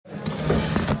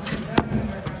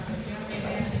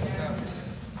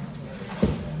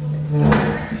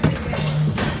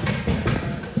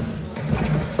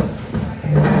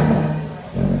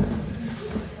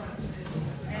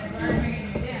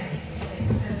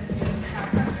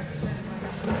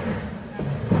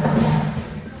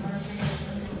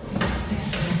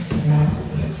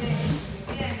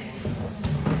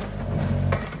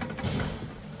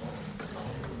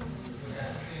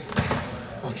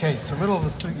So middle of the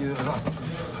sugi,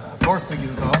 four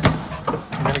sugis now.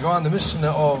 We're going to go on the Mishnah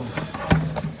of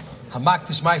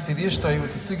Hamaktish Maisi D'Ishtoi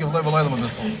with the sugi of Level Olam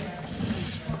Abyssal. We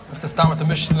have to start with the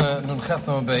Mishnah Nun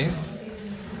Chesam Beis.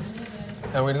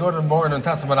 And we're going to go to more Nun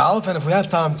Testament Aleph, and if we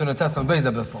have time to Nun Testament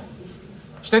Beis Abyssal.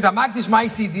 Steht Hamaktish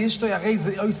Maisi D'Ishtoi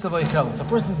Areze Oysa Vaychel. So a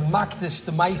person's Maktish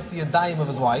the Maisi Adayim of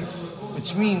his wife,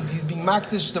 which means he's being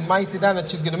Maktish the Maisi Adayim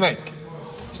that she's going to make.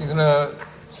 She's going to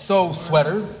sew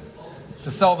sweaters to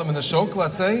sell them in the shuk,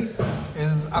 let's say,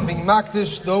 I'm being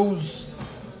makdish those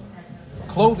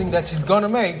clothing that she's going to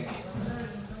make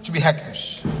should be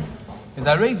hektish. Is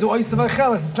Areizu Oysa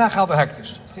V'Cheles, it's not how the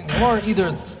hektish. See, in the Gemara, either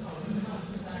it's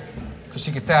because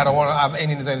she could say, I don't want to have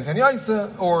any Nizaynis any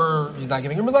Oysa, or he's not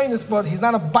giving her Nizaynis, but he's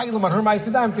not a bailam on her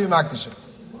Maisidam to be makdish it.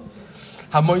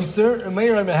 HaMoiser,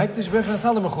 Meir HaMehektish, B'Echel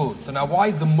Salam Mechud. So now why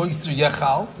is the Moiser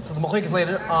Yechal? So the Mechik is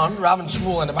later on, Rav and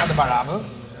Shmuel and Abad Barava.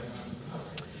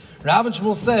 Rav and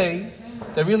Shmuel say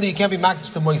that really you can't be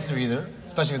makdish to moiser either,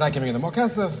 especially if he's not giving you the more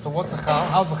kesef. So what's a chal?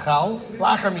 How's a chal?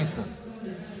 La'achar misa.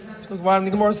 Look what the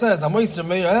Gemara says. Moiser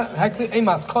meir hekti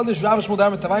emas kodesh. Rav and Shmuel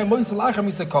darim tavayim moiser la'achar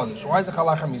misa kodesh. Why is a chal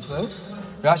la'achar misa?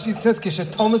 Rashi says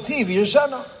kishet tomas hi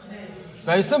v'yirshana.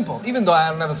 Very simple. Even though I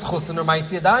don't have a schus in her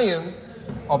ma'isi adayim,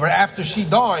 but after she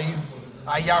dies,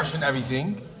 I yarshin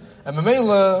everything, and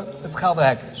memela it's chal the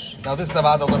hekesh. Now this is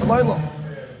avad al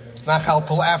it's not chal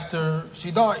till after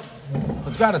she dies. So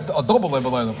it's got a double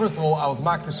level. First of all, I was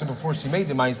makdish before she made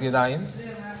the ma'isi yadayim,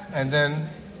 and then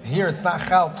here it's not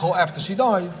chal till after she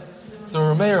dies. So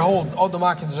Rameir holds all the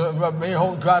makdish. Rameir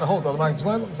holds all the makdish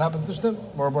level. This happens to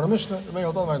Shtim. More about a Mishnah. Rameir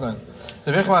holds all the makdish level.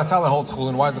 So Rechma Asala holds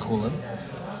chulin. Why is the chulin?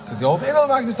 Because he holds all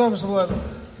the makdish level.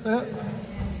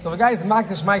 So the guy is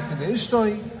makdish ma'isi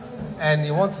D'Ishtoi, and he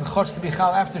wants the chotch to be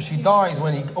chal after she dies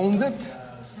when he owns it.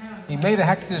 He made a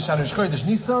hektish on Rosh Chodesh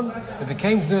Nisan. It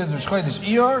became Ziz Rosh Chodesh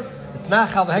Iyar. It's not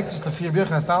chal the hektish to fear Birch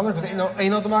Nasaler because ain't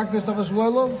no the makdish of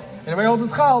Shmuel. And it holds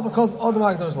its chal because all the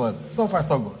makdish of Shmuel. So far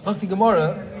so good. So the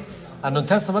Gemara and Nun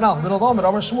Testament Al middle of Amar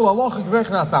Amar Shmuel Aloch Birch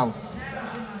Nasaler.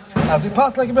 As we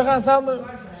pass like Birch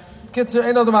Nasaler, Kitzer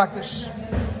ain't no the makdish.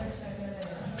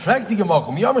 Fragt die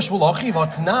Gemara, Yom Shmuel Achi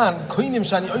Vatnan Koinim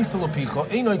Shani Oisel Picho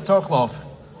Einoi Tzarch Lav.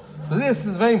 So this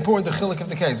is very important, the chiluk of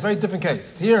the case. Very different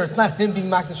case. Here, it's not him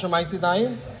being makdish or ma'isi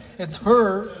dayim. It's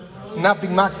her not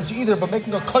being makdish either, but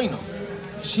making a koinom.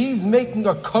 She's making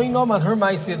a koinom on her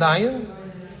ma'isi dayim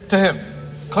to him.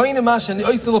 Koinom ashen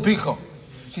oisel picho.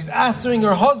 She's answering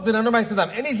her husband on her ma'isi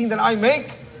dayim. Anything that I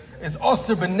make is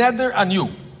osir beneder on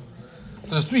you.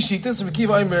 So there's three shittas. So we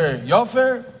keep Omer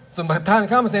Yofer. So the Tana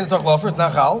Kama saying it's Lofer. It's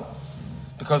not chal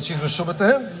because she's meshubah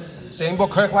to him. She ain't bo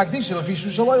korech like this. She'll fishu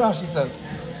shaloi. Rashi says.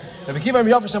 Rabbi Kiva Yom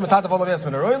Yofer Shem Tata V'Olav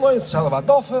Yasmin Aroylo Yis Shalav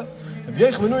Adofe Rabbi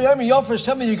Yechim Menu Yom Yofer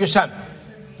Shem Yigashan.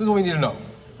 This is what we need to know.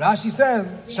 Rashi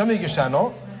says Shem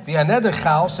Yigashano V'Yaneder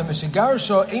Chal Shem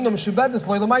Mishigarsho Eino Mishubedes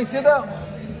Lo Ylamais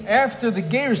Yadel. After the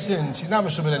Gershon, she's not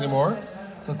Mishubed anymore.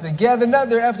 So it's the gather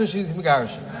nether after she's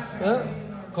Megarshin. Yeah,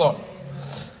 clear.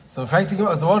 So in fact, as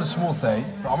what does Shmuel say?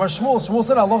 Amar Shmuel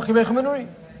said Allah Yibechem Menuri,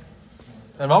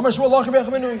 and Amar Shmuel Allah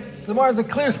Yibechem Menuri. So the Gemara is a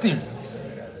clear steer.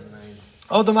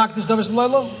 Oh, the makdish davish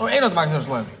l'olam, or ain't the makdish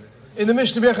l'olam. In the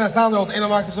Mishnah Birch Nasaler, oh, ain't the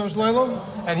makdish davish l'olam.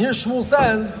 And here Shmuel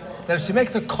says that if she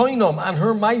makes the koinom on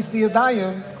her ma'isi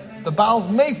yadayim, the baal's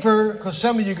mefer because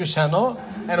shema yugashano,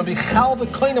 and it'll be chal the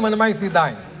koinom on the ma'isi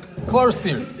yadayim. Clear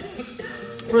steer.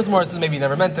 First, Morris says maybe he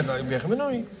never meant it. Morris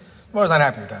is not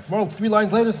happy with that. Morris 3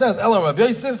 lines later says, Elam Rabbi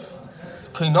Yosef,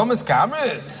 koinomis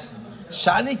kamrit,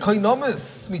 shani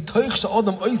koinomis mitoich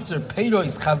she'odam oyser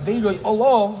peirois chaveiroi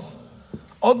olav.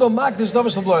 Odo makdish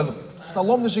davish l'bloilim.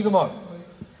 Salom the Gemara.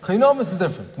 Koinomis is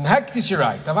different. Hektish you're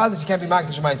right. Tavada she can't be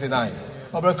makdish ma'aseh dayim.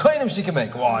 But a koinom she can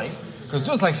make. Why? Because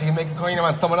just like she can make a koinom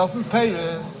on someone else's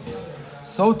payers,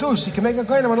 so too she can make a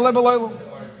koinom on a lebel.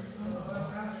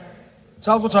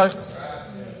 Charles B'Chaychus.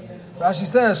 Rashi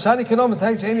says shani koinomis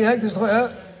hektish any hektish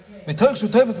mitoich shu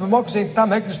teifus b'mokah shein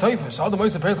tam hektish teifus. Odo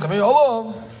moiser peiros chaveiroi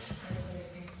olav.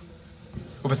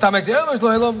 So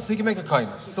he can make a koin.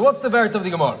 So what's the merit of the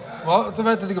Gemara? Well, what's the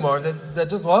merit of the Gemara? That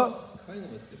just what?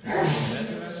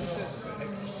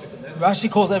 Rashi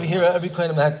calls every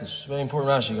koin of hektish. Very important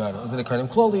Rashi got it. Is it a koin of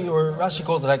kloli or Rashi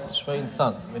calls it hektish? Very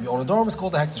instant. Maybe Onodorm is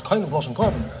called a hektish koin of loshen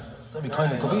korban. So every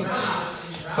koin of kobi.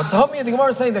 But the homie of the Gemara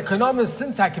is saying that koinom is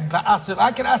since I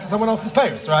can ask someone else's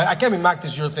payers, right? I can't be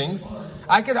makdish your things.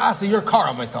 I can ask your car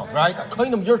on myself, right? A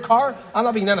koinom your car. I'm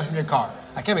not being nana from your car.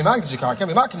 I can't be makdish your car. I can't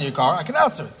be making your car. I can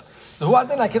answer it. So who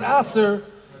then I can answer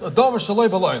a dover shaloi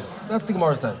b'loil. That's the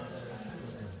Gemara says.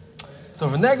 So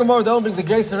for the Gemara, the one brings the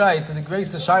grace right to the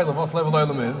grace of Shiloh of what level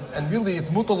oilam is, and really it's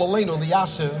mutal aleinu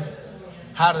liyashiv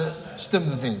how to stim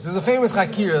the things. There's a famous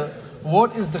chakira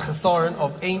what is the chesaron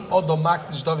of ein odom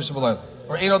makdish davar shel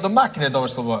or ein odom makne davar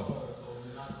shel?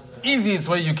 The easiest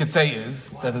way you could say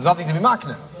is that there's nothing to be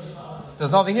makne.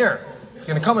 There's nothing here. It's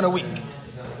going to come in a week.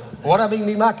 What am I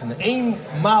being makne? Ein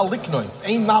mal liknois,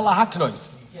 ein mal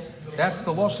lahaknois. That's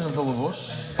the lashon of the levush.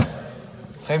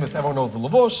 Famous, everyone knows the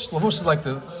levush. Levush is like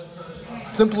the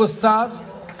simplest tzad,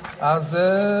 as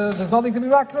there's nothing to be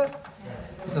makne.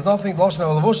 There's nothing. The lashon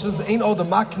of the levush is ein odom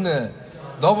makne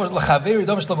davar lechaveri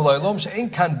davar shel v'loylom she'ein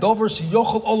kan davar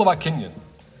sheyochol olav hakinyan.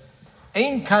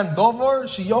 Ein kan davar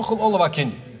sheyochol olav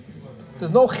hakinyan.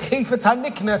 There's no chayfetz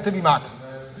hanikne to be makne.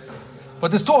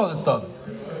 But there's two other tzad.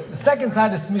 The second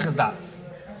side is smichas das.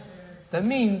 That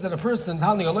means that a person's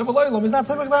handling a level oilum is not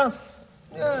smichas das.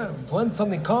 Yeah, when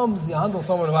something comes, you handle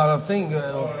someone about a thing,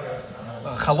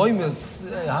 chaloimus,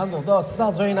 handle das. It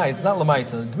sounds very nice. It's not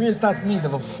lemaisa. Gemiras das means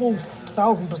of a full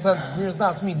 1,000%. Gemiras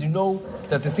das means you know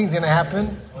that this thing's going to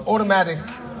happen. Automatic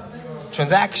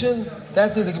transaction.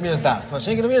 That is a gemiras das.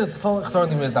 Mashiach gemiras is following chesar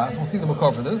and gemiras das. We'll see the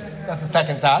makor for this. That's the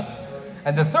second side.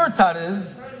 And the third side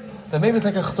is that maybe it's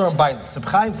like a chesar and bailus. So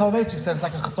Chaim Soloveitchik said it's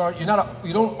like a chesar. You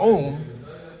don't own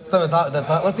something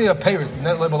that let's say a payers.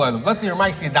 Let's say your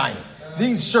Maisi dying.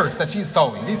 These shirts that she's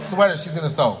sewing, these sweaters she's going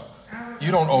to sew,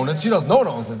 you don't own it. She doesn't know it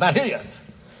owns it. It's not here yet.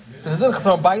 So is it a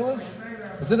chesar and bailus?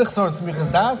 Is it a chesar and smichas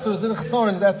das? Or is it a chesar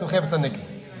and that's a chefetz and nikki?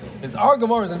 Is our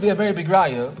Gemara is going to be a very big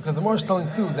raya because the Gemara is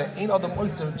telling too that ain't adam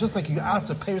oyser. Just like you can ask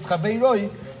her payers chaveiroi,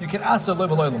 you can ask her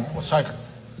level oilam what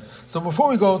shaychus. So before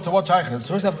we go to what shaychus,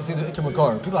 first we have to see the ikar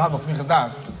makar. People have no smichas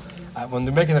das. When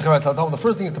they're making the Yeshiva-style, the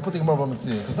first thing is to put the Gemara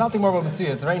b'mitzvah. Because not the Gemara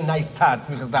b'mitzvah, it's a very nice tad,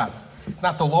 smichas das. It's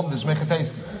not so lomdish,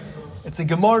 mechatesi. It's a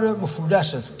Gemara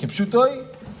mufudeshes, kipshutoi,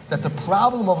 that the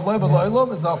problem of level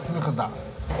oilam is al smichas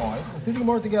das. Why? Let's see the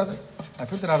Gemara together. I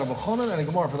printed out a Bechonon and a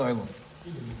Gemara for the oilam.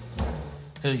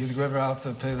 Here, you can grab out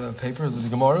the papers of the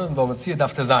Gemara and B'mitzvah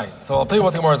daf tezayin. So I'll tell you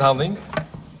what the Gemara is handling.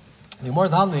 The Gemara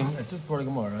is handling, I just brought a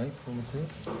Gemara, right? B'mitzvah.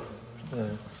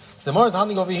 So the Gemara is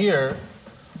handling over here.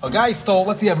 A guy stole,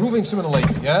 let's see, you have Reuven, Shimon, and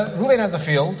Levi. Yeah? Reuven has a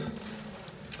field.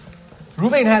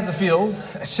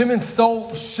 Shimon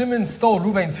stole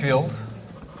Reuven's field.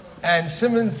 And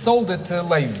Shimon sold it to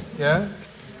Levi. Yeah?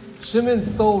 Shimon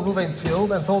stole Reuven's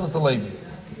field and sold it to Levi.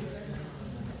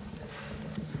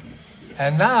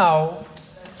 And now,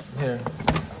 here,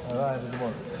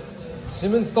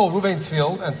 Shimon stole Reuven's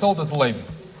field and sold it to Levi.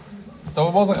 So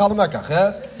it wasn't Chal Mekach,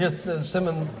 yeah? Here's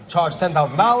Shimon charged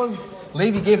 $10,000.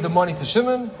 Levi gave the money to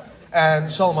Shimon, and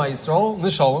Shalom HaYisrael,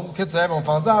 Nishalom, kids, everyone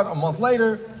found out a month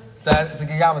later that it's a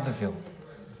Gigam the field.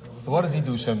 So what does he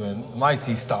do, Shimon?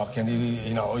 He's stuck, and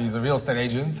he's a real estate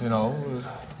agent,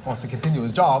 wants to continue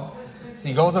his job. So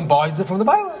he goes and buys it from the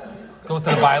Bailam. Goes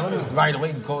to the Bailam, he's right away,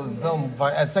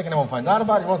 at second, everyone finds out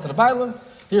about it, he wants to the Bailam,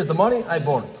 here's the money, I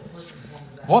bought it.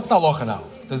 What's the halacha now?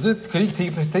 Could he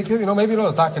take it? Maybe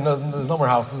there's no more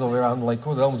houses over around the lake.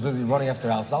 They're almost busy running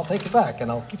after houses. I'll take it back and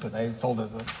I'll keep it. I sold it.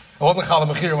 It wasn't Chal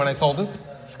Mechir when I sold it.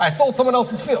 I sold someone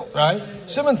else's field, right?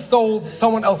 Shimon stole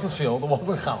someone else's field. It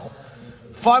wasn't Chal.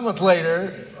 5 months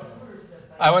later,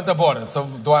 I went and bought it. So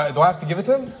do I have to give it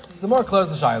to him? The Gemara clears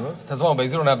the Shaila. Tazvan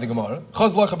Beis, you don't have the Gemara.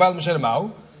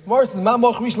 Gemara says, Ma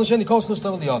moch rish l'sheni kol shlosh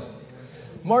tavel liyad.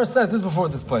 Gemara says this before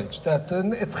this page, that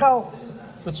it's Chal,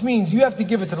 which means you have to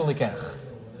give it to the Likach.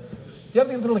 You have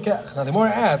to give it to the Lekech. Now the Gemara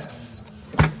asks,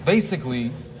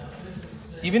 basically,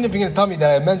 even if you're going to tell me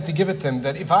that I meant to give it to him,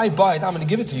 that if I buy it, I'm going to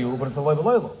give it to you, but it's a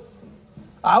loyal.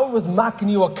 I was making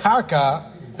you a karka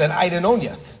that I didn't own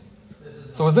yet.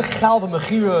 So is it chal the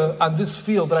mechira on this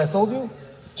field that I sold you?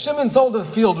 Shimon sold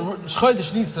this field,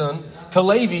 Chodesh Nisan, to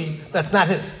Levi, that's not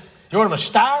his. You want him a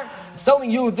star?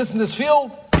 Selling you this in this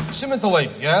field? Shimon to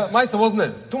Levi, yeah? Maisa wasn't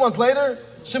his. 2 months later,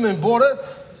 Shimon bought it,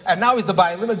 and now he's the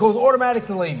Bailam, it goes automatically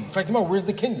to Levi. In fact, where's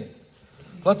the Kenyan?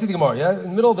 So let's see the Gemara, yeah? In the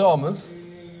middle of the Amud,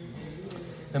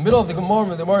 in the middle of the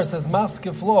Gemara says,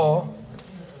 Maskef law,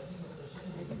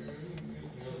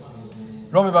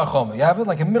 Rami Bar Choma. You have it?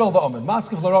 Like in the middle of the Amud.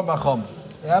 Maskef law, Rami Bar Choma.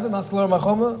 You have it? Maskef law, Rami Bar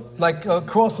Choma? Like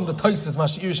across from the Taisis,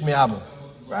 Mashiur Shmiyabu.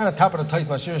 Right on top of the Taisis,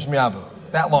 Mashiur Shmiyabu.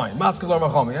 That line. Maskef law,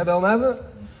 Rami Bar Choma. Yeah, the Elmazer?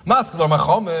 Maskef law, Rami Bar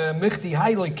Choma. Michti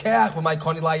hai loy keach, b'mai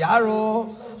koni la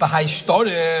yaro, b'hai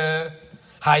shtore.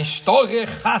 Hai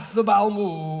shtorich chas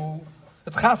v'balmu.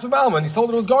 It's chas v'balmu, and he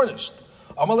told it was garnished.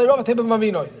 Amalei rova tebe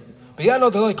b'mavinoi. B'yano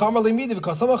deloi kamarlei midi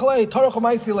v'kos samachalei taruch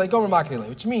ha'maisi lei gomer maknilei.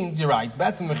 Which means, you're right,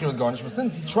 Batson Mechir was garnished, but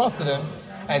since he trusted him,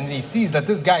 and he sees that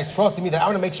this guy is trusting me, that I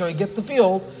want to make sure he gets the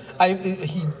field,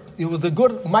 it was a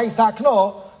good mais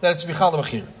hakno that it should be chal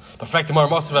Mechir. But in fact, the Gemara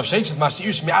Moshe Rav Sheiches,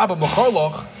 Mashiush mi'abba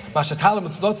b'chorloch, Mashatalim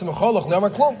mitzudotzi b'chorloch, le'amar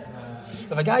klum.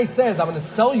 If a guy says, I'm going to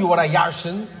sell you what I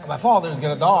yarshin, my father is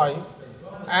going to die,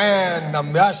 and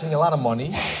I'm asking you a lot of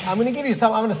money. I'm going to give you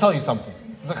something. I'm going to sell you something.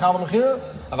 Is it challah mechira?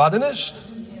 Avada nisht.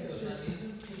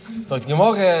 So the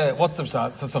Gemara, what's the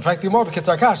pshat? So fact the Gemara because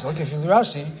our kasha. Look if you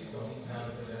Rashi.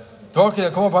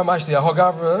 Dorke come up by Mashti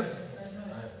Hogavra.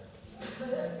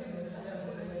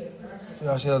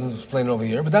 Rashi doesn't explain it over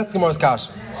here, but that's Gemara's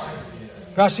kasha.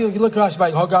 Rashi, if you look at Rashi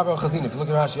by Hogavra Chazina, if you look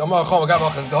at Rashi, Omar Chom Hogavra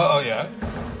Chazina. Oh yeah.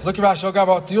 So look at Rashi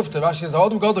Hogavra Tiyufta. Rashi says, "How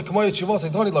do we go to Kemoy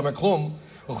Yeshiva-style? Don't let me klum."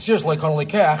 Yeah,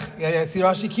 see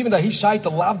Rashi, even that he shite the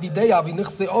lav di day avi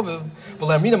nichse oviv, but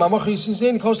lemina mamach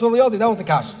yishin close to the that was the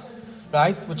kash,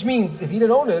 right? Which means if he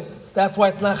didn't own it, that's why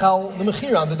it's nachal the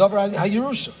mechira on the davar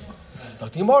hayirusha. So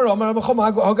tomorrow, Amar Bachom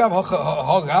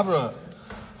Hagavra,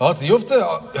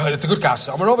 it's a good kash.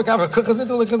 Amar Bachom Kachazit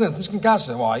lekazin. It's not kash.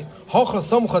 Why? Hocha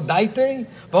som chadaite,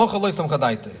 hocha loy som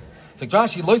chadaite. It's like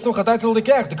Rashi loy som chadaite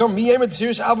lekach. The come mi emet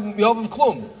shirish album yav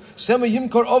klum. Shema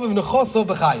yimkor oviv nechosov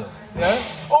b'chayav. Yeah?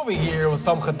 Over here was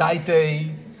some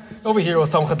chadaite. Over here was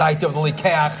some chadaite of the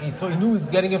lekach. He knew he was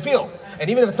getting a feel. And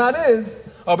even if it's not his,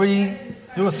 but he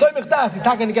was so mechdas, he's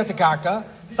not going to get the karka.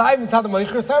 Saim inside the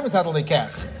meicher, Saim inside the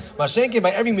lekach. Mashenke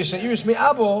by every mission, irish me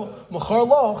abo, mechor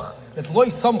loch, it's loy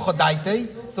some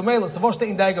chadaite. So mele, so voshte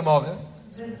in day gemara.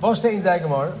 Voshte in day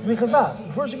gemara. Smichas das.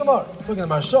 First gemara. Look at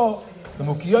the Marsha, the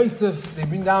Muki Yosef, they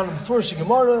bring down the first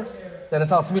gemara. That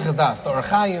it's all smichas das. The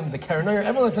Orchaim, the Karanoyer,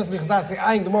 everyone says smichas das. Say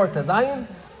ayin gemara tazayim,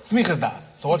 smichas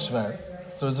das. So what's shver?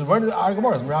 So it's one of our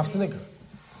gemaras, Merav Siniker.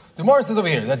 The Gemara says over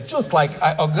here that just like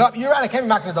you're right, I can't be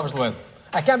makdish davar shloim.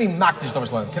 I can't be makdish davar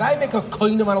shloim. Can I make a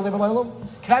koinim on a leibel olam?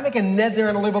 Can I make a neder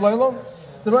on a leibel olam?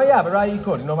 So yeah, but right you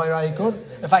could. You know my right you could.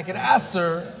 If I could ask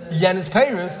her yenis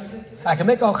peiris, I can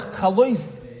make a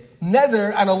chalois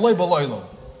neder on a leibel olam.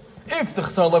 If the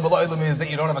chesar leibel olam is that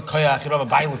you don't have a koyach, you don't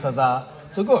have a bailus hazah,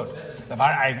 so good. If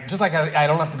I just like I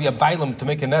don't have to be a bailam to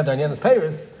make a neder on yenis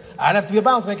peiris, I'd have to be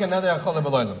about to make a neder on chol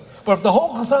leibel olam. But if the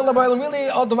whole chesar leibel olam really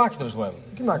all the makdish olam,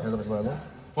 you can makdish davar shloim.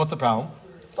 What's the problem?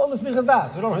 It's all the smichas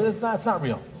das. It's not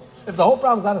real. If the whole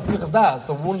problem is not a smichas das,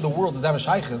 the one in the world is that a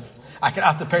shaykhis, I can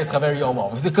ask the Paris Chaveri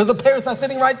Yomov. Because the Paris are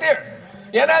sitting right there.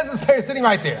 Yeah, that's this Paris sitting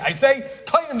right there. I say,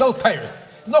 kind in those Paris.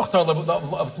 There's no chsar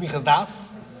of smichas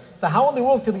das. So how in the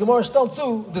world can the Gemara still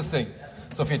do this thing?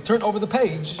 So if you turn over the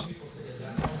page,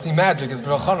 see magic is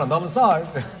B'Chonon on the other side.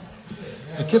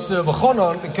 The kids are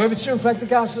B'Chonon, and Kevin Shur, in fact, the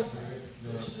Kasha.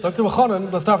 So to B'Chonon,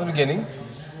 let's start from the beginning.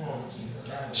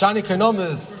 Shani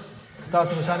Kernomis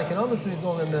starts with Shani Kernomis, so he's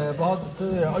going in Bahad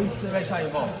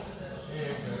Reishayimov.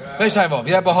 Reishayimov,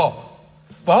 yeah, Bahad.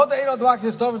 Bahad the Eino Dwak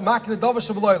is Dov, Makin Dov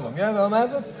Shabaloilam. Yeah, the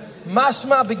has it?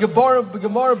 Mashma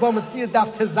B'Gemara B'Matzia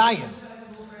Daf Tezayin.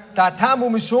 Ta'atamu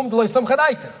Mishum D'Lo Yistam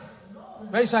Chadaita.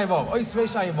 Reishayimov, Ois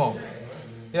Reishayimov.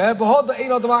 Yeah, Bahad the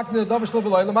Eino Dwak is Dov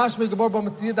Shabaloilam. Mashma B'Gemara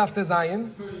B'Matzia Daf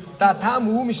Tezayin.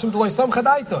 Ta'atamu Mishum D'Lo Yistam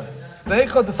Chadaita.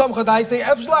 Leichot the Sam Chadaita,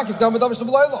 Efshlak is going with Dov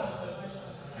Shabaloilam.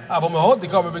 Aber man hat die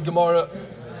Gemara mit Gemara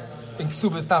in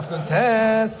Kesubos Tafnun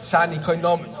Tes Shani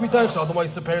Koinom Smitoch Shal Domoy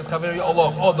Seperes Chaveri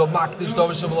Olom Odo Makdish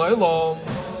Dov Shabaloy Olom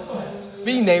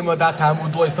Vi Nemo Dat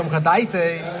Hamud Lo Yistam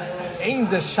Chadaite Ein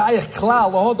Ze Shayach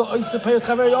Klal Odo Oy Seperes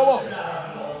Chaveri Olom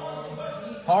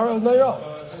Haro Neiro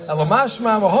Elo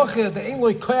Mashma Mahoche De Ein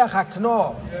Loi Koyach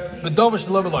HaKno Bedov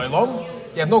Shabaloy Olom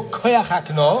You have no Koyach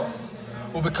HaKno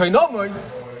Ube Koinomois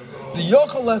The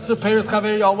Yochel Let Seperes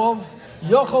Chaveri Olom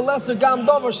Yochel lesser gam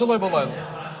dover shaloi b'loim.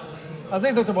 As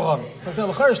I said to Bachon, so tell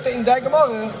the Chor in der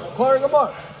Gemara, Klor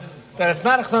Gemara, that it's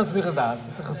not a chesron smichas das.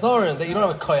 It's a chesron that you don't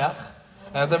have a koyach,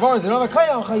 and the words you don't have a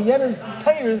koyach. Yenes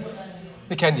payers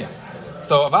the Kenya.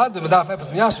 So about the medaf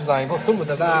epis miyashiv zayin. What's done with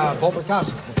that bomber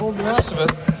kash before the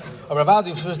miyashiv? Or about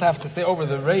you first have to say over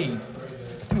the raid.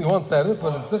 We once said it,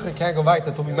 but it's sicher can't go back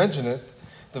until we mention it.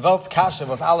 The Welt's kasha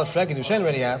was alle fregen. You should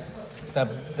already ask.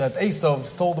 That Esau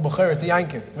sold the Bechor to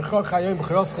Yankin. Bechor Chayim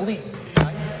Bechoros Chali.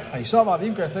 Aishav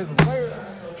Avimker says the Bechor,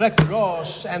 Frek the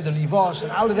Rosh and the Livosh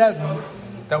and all of that.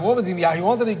 That what was he? He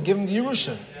wanted to give him the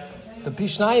Yerusha. The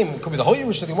Pishnaim, it could be the whole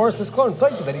Yerusha. The Gemara says clear and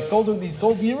Saita that he sold the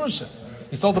Yerusha.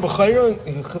 He sold the Bechor.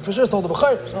 He for sure stole the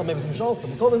Bechor. So maybe the Mishal.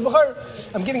 He stole his Bechor.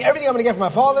 I'm giving everything I'm going to get from my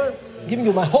father. I'm giving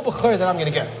you my whole Bechor that I'm going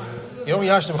to get. You don't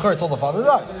Yash the Bechor told the father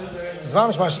dies. It says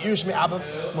Mamash Mash Irish Me Abba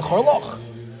Bechor Loch.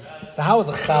 So how is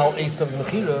the Chal Esav's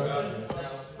Mechira?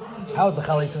 How is the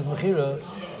Chal Esav's Mechira?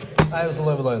 I was the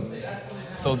level.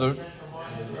 So the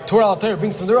Torah Al-Ter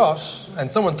brings from the Rosh, and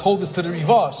someone told this to the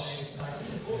Rivosh,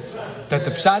 that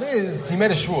the Pshat is, he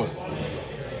made a shvur.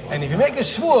 And if you make a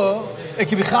shvur, it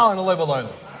can be Chal and a level.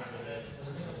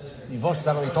 Rivosh is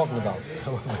not what you're talking about.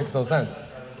 It makes no sense.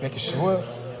 You make a shvur,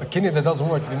 a kinyan that doesn't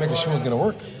work, if you make a shvur, is going to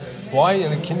work. Why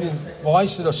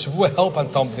should a shvur help on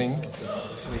something?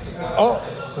 Oh,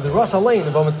 So the Rosh Alein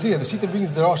in Bamatzia, the Shita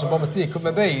brings the Rosh in Bamatzia,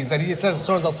 Kumabei, is that he says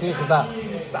Shorns al Smichas Das.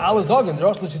 So Allah Zogan, the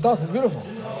Rosh L'Shitas is beautiful.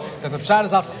 That the Pshad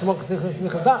is Atzach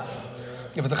Smichas Das.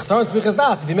 If it's a Chasar Smichas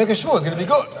Das, if you make a shvur, it's going to be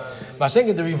good.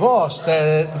 Mashenga the Rivosh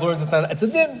learns that it's a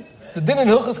din. It's a din in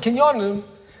Hilchas Kinyonim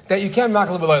that you can't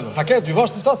makal b'laylam. If I can't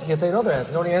Rivosh the Shtas, you can't say another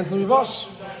answer. You only answer Rivosh.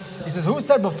 He says, who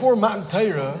said before Matan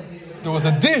Torah there was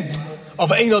a din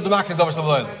of Eino D'Makal Davar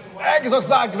Shabbalaylam? Egzok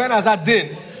Zag Gven has that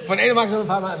din for an Eino D'Makal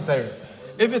Davar Matan Torah.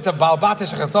 If it's a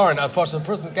Balbatish Chasarin, as part of the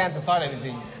person can't decide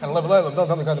anything, and a level Olam doesn't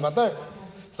have to come to Matan Torah.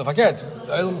 So if I can't,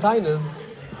 the Olam Tainas,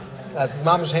 that's his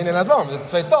mamish hein and advarm. It's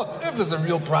straight up. If there's a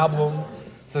real problem,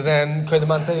 so then koy the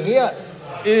man teiriyah.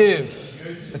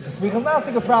 If it's a smichas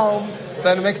nastic a problem,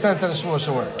 then it makes sense that a shmur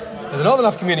should work. There's another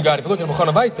enough community guide. If you look at the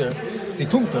Mechana Baiter,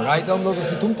 situmta, right? Don't know what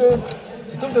situmta is?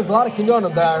 Situmta is a lot of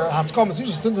kinyonim that are haskamas.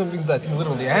 Usually situmta means, I think,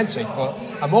 literally a handshake, but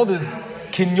I'm all these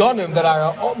kinyonim that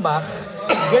are omach.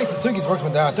 The grace of Sugis works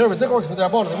with their Torah, Zik works with their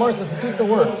Rabbanon. The Gemara says situmta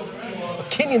works. A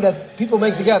kinyon that people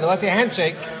make together, let's say a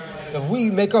handshake. If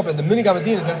we make up in the minig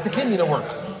Amadin, it's a kinyan, it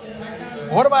works.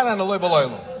 But what about on a loy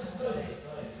b'loylam?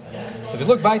 So if you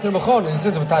look back to the Mechon, and it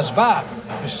says of Tashbat,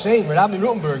 B'Shem, Rabbi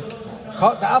Rutenberg,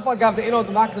 the Afal gav the Eno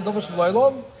D'Makal Davar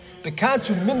Shabbalaylam,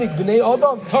 B'Kanchu minig b'nei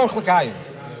Odom, Tzorch l'Kayim.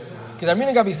 Kedar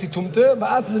minig gav Yisitumte,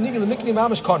 Ba'at l'nigi l'mikni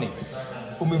ma'amish koni.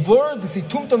 U'mivur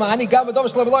d'Yisitumte ma'ani gav Davar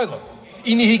Shabbalaylam.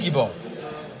 Ini higibo.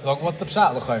 Look, what's the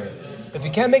pshat l'chayim? If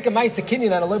you can't make a ma'aseh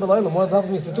kinyan on a loy b'loylam, what does that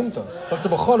mean situmta? So the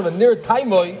B'Chon of a near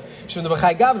taimoy, shum the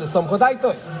B'chai gavin, some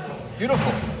chodaitoi.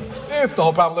 Beautiful. If the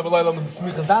whole problem of loy b'loylam is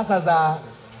smichas das hazah,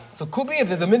 so could be if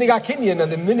there's a minig kinyan and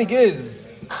the minig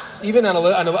is even on a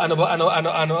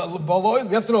b'loylam,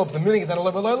 we have to know if the minig is on a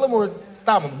loy b'loylam or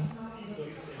stam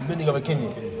minig of a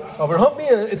kinyan. Over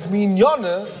Humbia, it's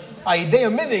minyana a idea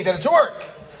minig that it should work.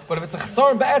 But if it's a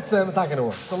chasar be'etzem, it's not going to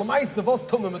work. So l'ma'aseh vos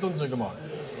tumim et unzer gemar.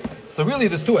 So really,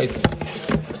 there's two eitzes.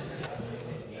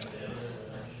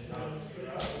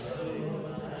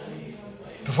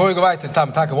 Before we go back to this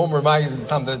time, one more reminder.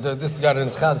 This got in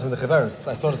the Chadis from the Chaveres.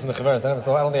 I saw this in the Chaveres. I don't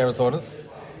think I ever saw this.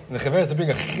 In the Chaveres, they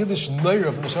bring a chiddush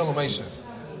neira from the Shalom Meisha.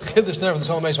 Chiddush neira from the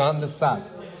Shalom Meisha on this side.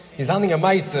 He's handing a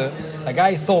Meisha. A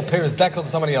guy sold Paris decal to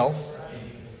somebody else,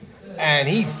 and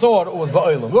he thought it was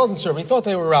ba'olam. He wasn't sure, but he thought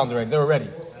they were around already. They were ready.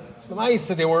 The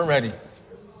Meisha, they weren't ready.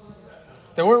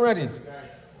 They weren't ready.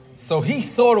 So he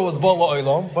thought it was bala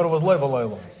olam, but it was level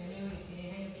olam.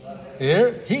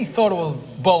 Here, he thought it was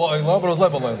bala olam, but it was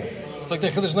level olam. It's like the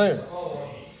chiddush neir.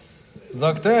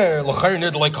 Zok there, l'chayr near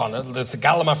the leikana. There's a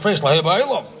galama fresh lahei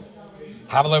ba'olam.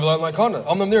 Have a level olam leikana.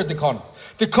 Omnam near the kana.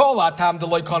 The kol atam the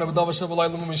leikana b'davar shav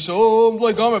olam mishum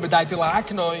leikamer b'daiti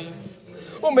la'aknois.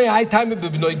 Umei hai time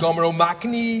b'bnoi gomer o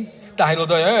makni dahin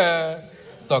l'doyer.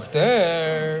 Zok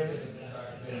there.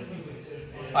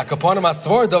 A kaponim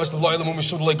asvar davar shav olam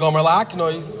mishum leikamer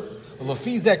la'aknois.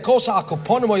 Lofiz that kol shal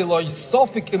kaponim oiloi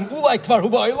sofik im ulai kvar hu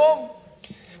ba'olam.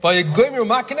 By gomer o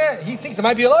makne, he thinks there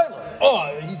might be a loilam.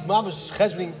 Oh, he's mamash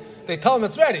cheshbing. They tell him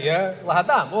it's ready, yeah?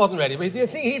 Lahadam, it wasn't ready, but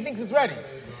he thinks it's ready.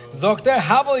 Zokter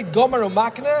havali gomer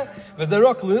umakne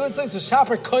v'zerok lilitzay so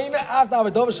shaper koine after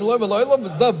avadover shaloi b'loilam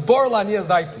v'zeh bor lanias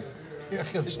daiti.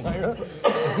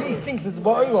 He thinks it's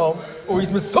ba'olam, or he's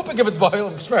mistupik if it's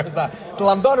ba'olam. Shmeres that the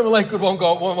lamdonim lekud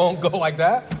won't go like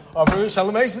that. Or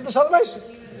shalomesh is the shalomesh.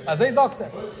 As they zokter.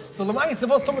 So lemais the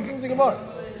most tumah things in Gemara.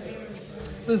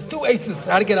 So there's two eitzes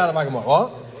how to get out of my Gemara.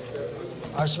 What?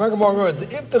 Our Shemar Gemara is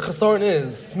that if the chesaron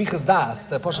is smichas das,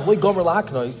 the pasha loy gomer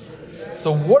la'aknois.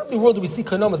 So what in the world do we see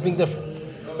koinam as being different?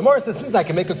 The Gemara says since I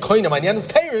can make a koinam on the end of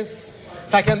Paris,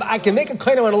 so I can make a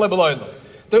koinam on a level oilam.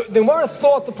 The Gemara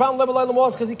thought the problem level oilam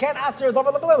was because he can't answer a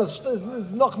level oilam.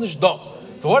 It's noch nish do.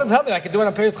 So what does it help me? I can do it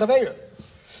on Paris chaveira.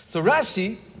 So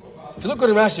Rashi, if you look at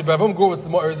the Rashi, but Avram Gur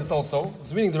with this also. I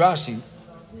was reading the Rashi.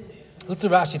 Let's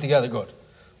read Rashi together. Good.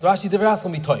 The Rashi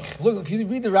divrasel mitoich. Look, if you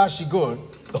read the Rashi good,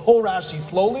 the whole Rashi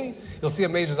slowly, you'll see a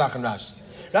major zach in Rashi.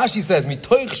 Rashi says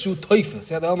mitoich shu toifus.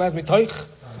 Yeah, the Elm has mitoich.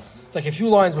 It's like a few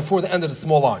lines before the end of the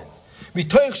small lines.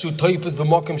 Mitoich shu toifus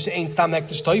b'mokim she'ein stam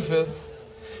hektish toifus.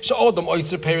 She'odam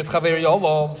oyser peris chaver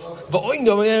yolav.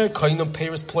 V'oinom koinam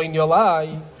peris ploin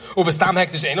yolai. U'b'stam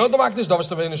hektish ein odam hektish davar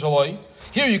shavein shaloi.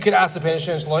 Here you can ask the penis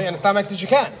and shaloi, and stam hektish you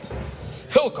can't.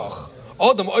 Hilkoch.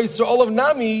 Odam oyser olav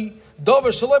nami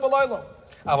davar shaloi b'loilo.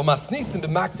 Aber masnistin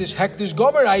b'maktish hektish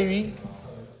gomer ayri.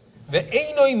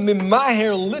 Ve'enoi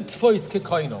mimaher litfois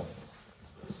kekoino.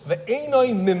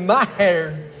 Ve'enoi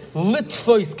mimaher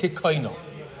litfois kekoino.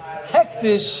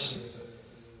 Hektish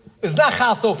is not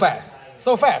chal so fast.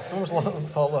 So fast. It's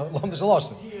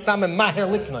not mimaher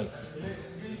liknois.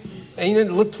 Einoi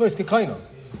litfois kekoino.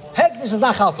 Hektish is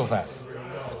not chal so fast.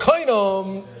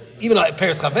 Koino, even like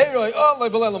Paris Chaveroi, oh,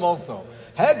 like Belelam also.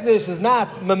 Hekdesh is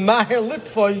not memahir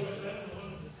litvois.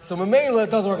 So memela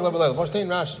doesn't work level level. What's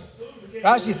Rashi?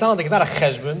 Rashi sounds like it's not a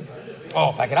cheshbon. Oh,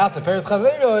 if I could ask the Peres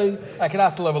Chaveroi, I could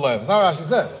ask the level level. That's what Rashi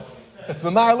says. It's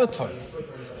memahir litvois.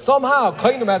 Somehow,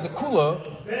 Kainim has a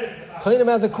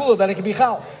kula that it can be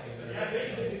chal.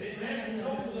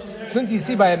 Since you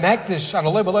see by a mekdish on a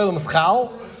level level is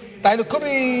chal, then it could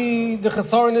be the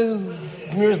chesaron is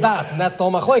Gemir's das, and that's the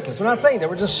whole machlokes. We're not saying that.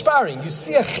 We're just sparring. You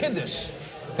see a chiddush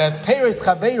that Peres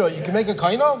Chaveroi you can make a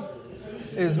kainim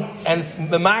is and it's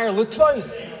memahir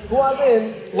litvois. Who are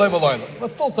in level level?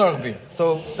 But still tzarich be.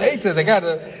 So the eight says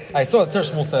I saw the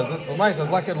Tershmul says this, but mine says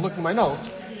like I look in my notes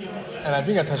and I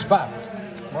bring a tashbats.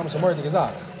 The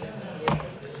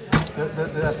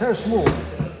Tershmul,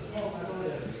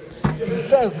 he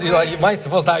says, you might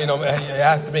suppose that, he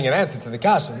has to bring an answer to the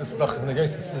kasha. This is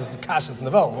the kasha in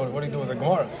the bell. What do you do with the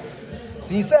Gemara? So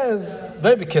he says,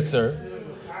 very big kitzer,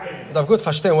 but I've got to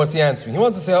understand what's he answering. He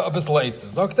wants to say a bit of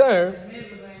eitzes. Okay,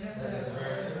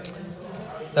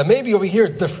 that maybe over here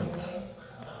it's different.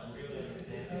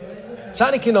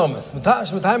 Shani kinomis,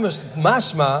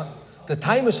 mashma, the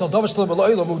time is shall davish le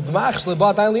beloilo mudmach le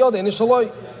ba dain liode in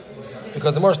shaloi,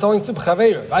 because the more is telling to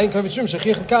chaveir I can mishum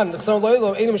shechich kan khsar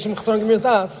loilo ein mishum khsar gemis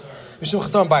das mishum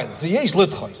khsar bain so yesh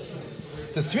litchos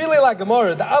the really like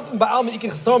gemara the up ba al ik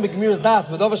khsar gemis das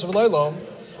mit davish beloilo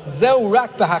zeu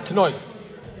rak ba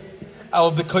haknois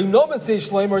al be koinomes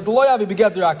shloim or the loyav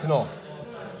beged der hakno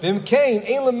vim kain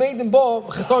ein le maiden ba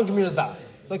khsar gemis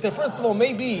das like the first of all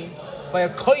maybe by a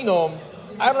koinom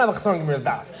I don't have a chesron gemir's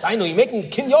das. I know you're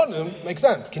making kinyonim, makes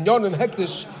sense. Kinyonim,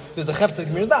 hektish, there's a chefta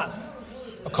gemir's das.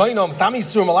 A koinom, stam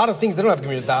yisurim, a lot of things they don't have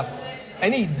gemir's das.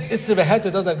 Any isser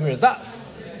v'heta doesn't have gemir's das.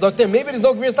 So there, maybe there's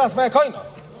no gemir's das by a koinom.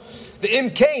 The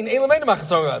im kain, ein lemeinu ma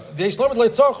chesron gemir's das. The eish lomit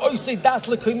leitzorch, oisei das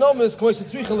le koinomis, kmo yishe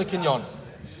tzricha le kinyonim.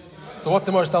 So what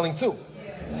the Gemara is telling too?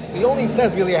 So he only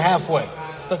says really a halfway.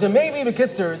 So there maybe the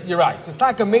kitzer, you're right. It's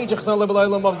not a major chesron level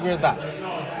oilam of gemir's das.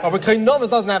 Or the koinomis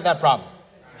doesn't have that problem.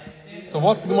 So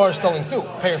what's the Gemara telling too?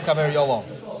 Peres Chaver Yolov.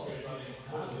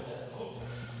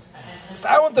 So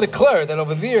I want to declare that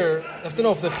over there, you have to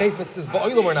know if the chayfetz is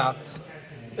ba'olam or not.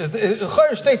 Is the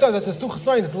Chayr state that there's two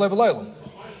chesorin is the level oilam.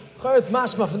 Chayr it's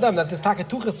mashma for them that there's taka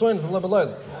two chesorin is the level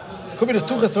oilam. Could be there's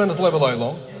two chesorin is the level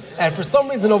oilam, and for some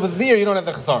reason over there you don't have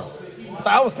the chesorin. So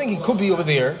I was thinking could be over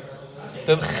there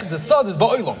the sod is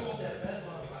ba'olam.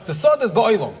 The sod is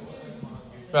ba'olam.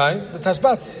 Right? The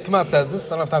Tashbats Kamat says this.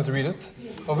 I don't have time to read it.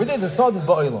 Over there, the sod is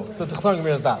ba'olam, so it's chesron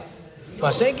gemir's das.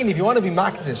 Mashenkin, if you want to be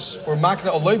makdish or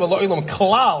makna oloi ba'olam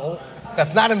klal,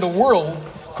 that's not in the world,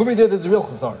 could be there's a real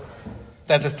chesron.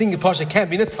 That this thing in Pasha can't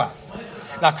be nitfas.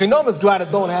 Now, koinomis glad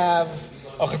don't have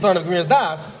a chesron of gemir's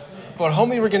das, but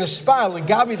homie, we're going to spar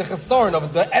legabi the chesron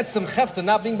of the etzem chefta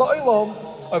not being ba'olam,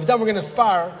 or if then we're going to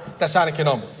spar that shana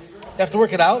koinomis. You have to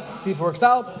work it out, see if it works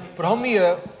out, but homie,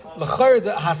 l'char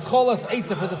the hascholas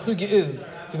eitzer for the sugi is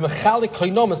the mechalik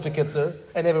koinomis bekitzer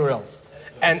and everywhere else.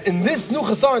 And in this new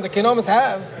chesaron that koinomis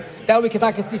have, that we can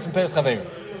see from Peres Chaver.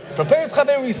 From Peres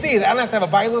Chaver we see that I don't have to have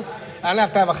a bailus, I don't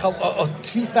have to have a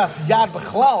tfisas yad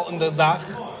bechlal in the zach.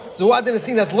 So I didn't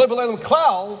think that liberal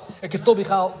klal, it could still be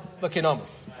chal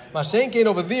koinomis. Mashenkein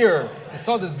over there, the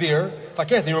sod is there.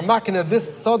 Fakir, they were marking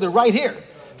this sod right here.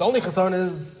 The only chesaron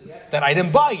is that I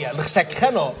didn't buy yet. L'chshek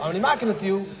cheno, I'm only marking it to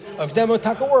you. If demo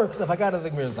taka works, if I got it, the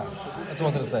gemir's das. That's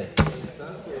what I wanted to say.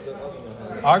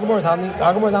 Argumor is handling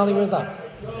gemir's das.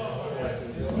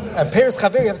 And Peres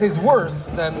Chaver, you have to say, is worse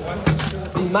than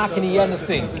being makini yen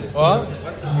thing. What?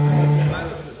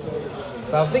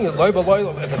 So I was thinking,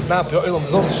 if it's not Be'olam,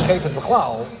 there's no such chayfetz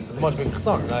b'chlal, it's a much bigger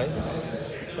chesar, right?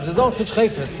 But there's no such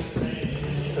chayfetz,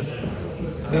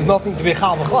 there's nothing to be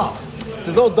chal b'chlal.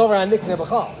 There's no dover anikne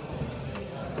b'chlal.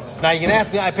 Now you can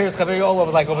ask me, I Peres Chaver all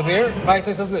over like over there. Right?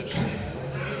 Says nish.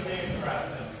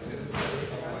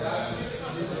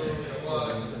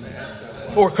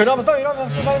 Or koinomis, no, you don't have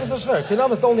to say it's so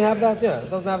koinomis don't only have that. Yeah, it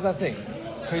doesn't have that thing.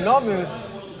 Koinomis.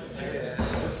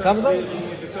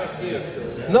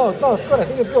 No, it's good. I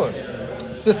think it's good.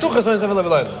 There's two chesoros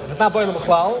available. If it's not ba'olam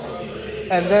b'chlal,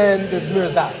 and then there's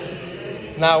gemir's das.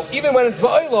 Now, even when it's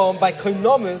ba'olam by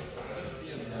koinomis,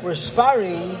 we're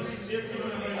sparring.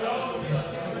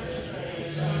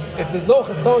 If there's no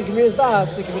chesoron gemir's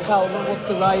das, it can be chal. What's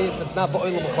the right if it's not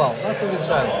ba'olam b'chlal? That's what it's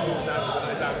saying.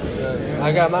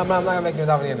 I'm not going to make it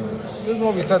without anyways. This is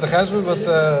what we said the cheshbon, but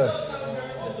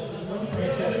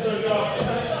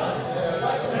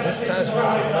this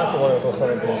cheshbon is not the one of the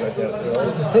right there. So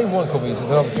it's the same one, Kobe, just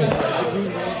another piece.